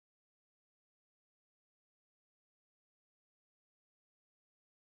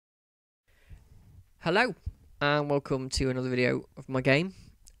Hello and welcome to another video of my game.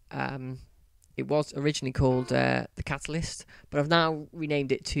 It was originally called The Catalyst, but I've now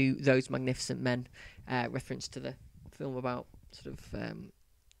renamed it to Those Magnificent Men, reference to the film about sort of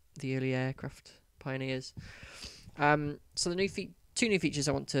the early aircraft pioneers. So the two new features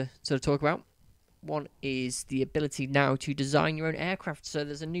I want to sort of talk about. One is the ability now to design your own aircraft. So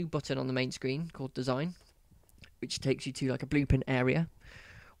there's a new button on the main screen called Design, which takes you to like a blueprint area,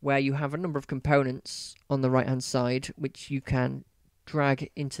 where you have a number of components on the right hand side which you can drag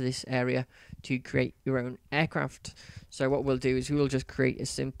into this area to create your own aircraft. So what we'll do is we'll just create a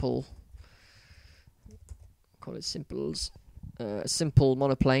simple, call it simples, a simple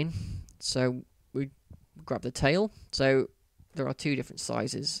monoplane. So we grab the tail. So there are two different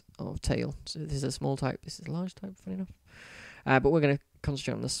sizes of tail. So this is a small type, this is a large type, funny enough. But we're going to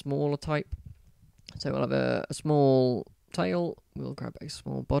concentrate on the smaller type. So we'll have a small tail, we'll grab a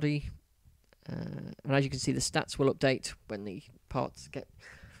small body, and as you can see the stats will update when the parts get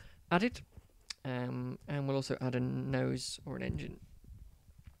added, and we'll also add a nose or an engine,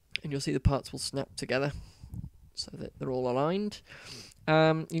 and you'll see the parts will snap together so that they're all aligned.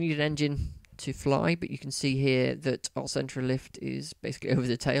 You need an engine to fly, but you can see here that our central lift is basically over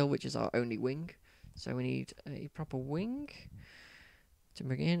the tail, which is our only wing, so we need a proper wing to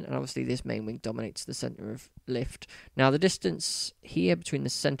bring in, and obviously this main wing dominates the center of lift. Now the distance here between the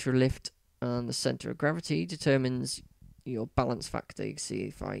center of lift and the center of gravity determines your balance factor. You can see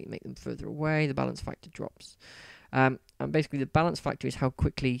if I make them further away, the balance factor drops, and basically the balance factor is how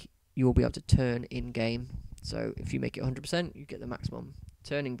quickly you will be able to turn in game. So if you make it 100%, you get the maximum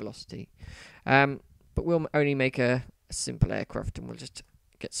turning velocity, but we'll only make a simple aircraft, and we'll just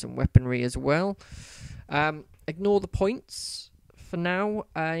get some weaponry as well. Ignore the points for now.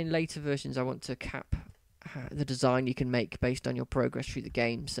 In later versions I want to cap the design you can make based on your progress through the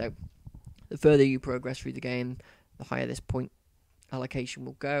game. So the further you progress through the game, the higher this point allocation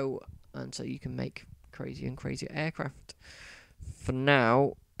will go, and so you can make crazier and crazier aircraft. For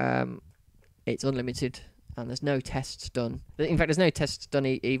now, it's unlimited, and there's no tests done. In fact, there's no tests done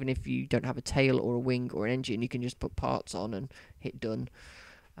even if you don't have a tail or a wing or an engine. You can just put parts on and hit done,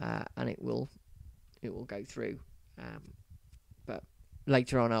 and it will go through. But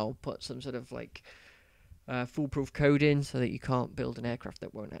later on I'll put some sort of like foolproof code in so that you can't build an aircraft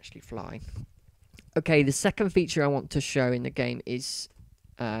that won't actually fly. Okay, the second feature I want to show in the game is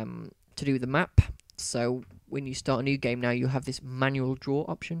to do with the map. So when you start a new game now, you have this manual draw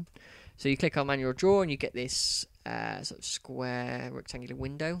option. So you click on manual draw and you get this sort of square rectangular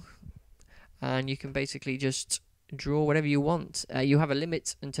window, and you can basically just draw whatever you want. You have a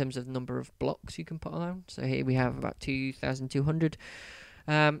limit in terms of the number of blocks you can put on. So here we have about 2,200,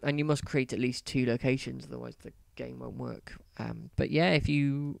 and you must create at least 2 locations, otherwise the game won't work. But yeah, if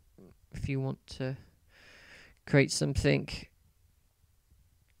you want to create something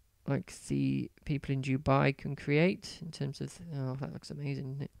like the people in Dubai can create, in terms of oh, that looks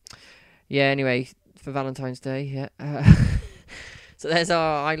amazing, isn't it? Yeah, anyway, for Valentine's Day, yeah. So there's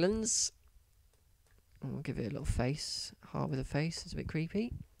our islands. I'll give it a little face, heart with a face. It's a bit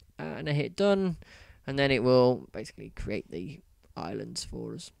creepy. And I hit done, and then it will basically create the islands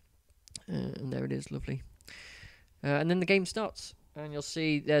for us. And there it is, lovely. And then the game starts, and you'll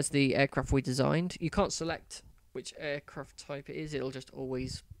see there's the aircraft we designed. You can't select which aircraft type it is. It'll just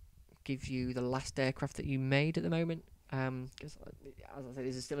always give you the last aircraft that you made at the moment. Because, as I said,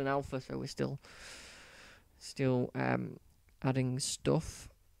 this is still an alpha, so we're still adding stuff.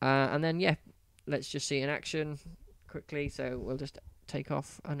 And then, yeah. Let's just see in action quickly. So we'll just take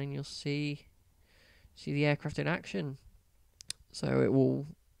off, and then you'll see the aircraft in action. So it will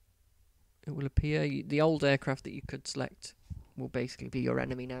appear. The old aircraft that you could select will basically be your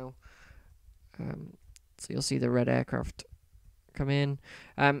enemy now. So you'll see the red aircraft come in.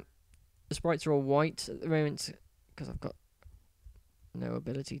 The sprites are all white at the moment because I've got no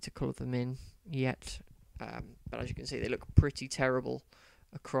ability to colour them in yet. But as you can see, they look pretty terrible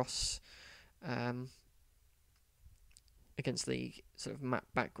across against the sort of map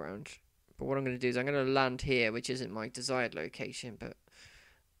background. But what I'm going to do is I'm going to land here, which isn't my desired location, but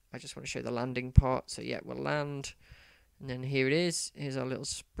I just want to show the landing part. So yeah, we'll land, and then here it is. Here's our little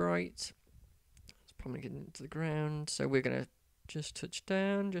sprite. It's probably getting into the ground, so we're going to just touch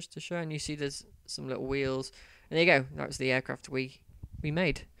down just to show, and you see there's some little wheels, and there you go. That was the aircraft we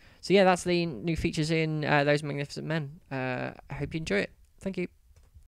made. So yeah, that's the new features in Those Magnificent Men. I hope you enjoy it. Thank you.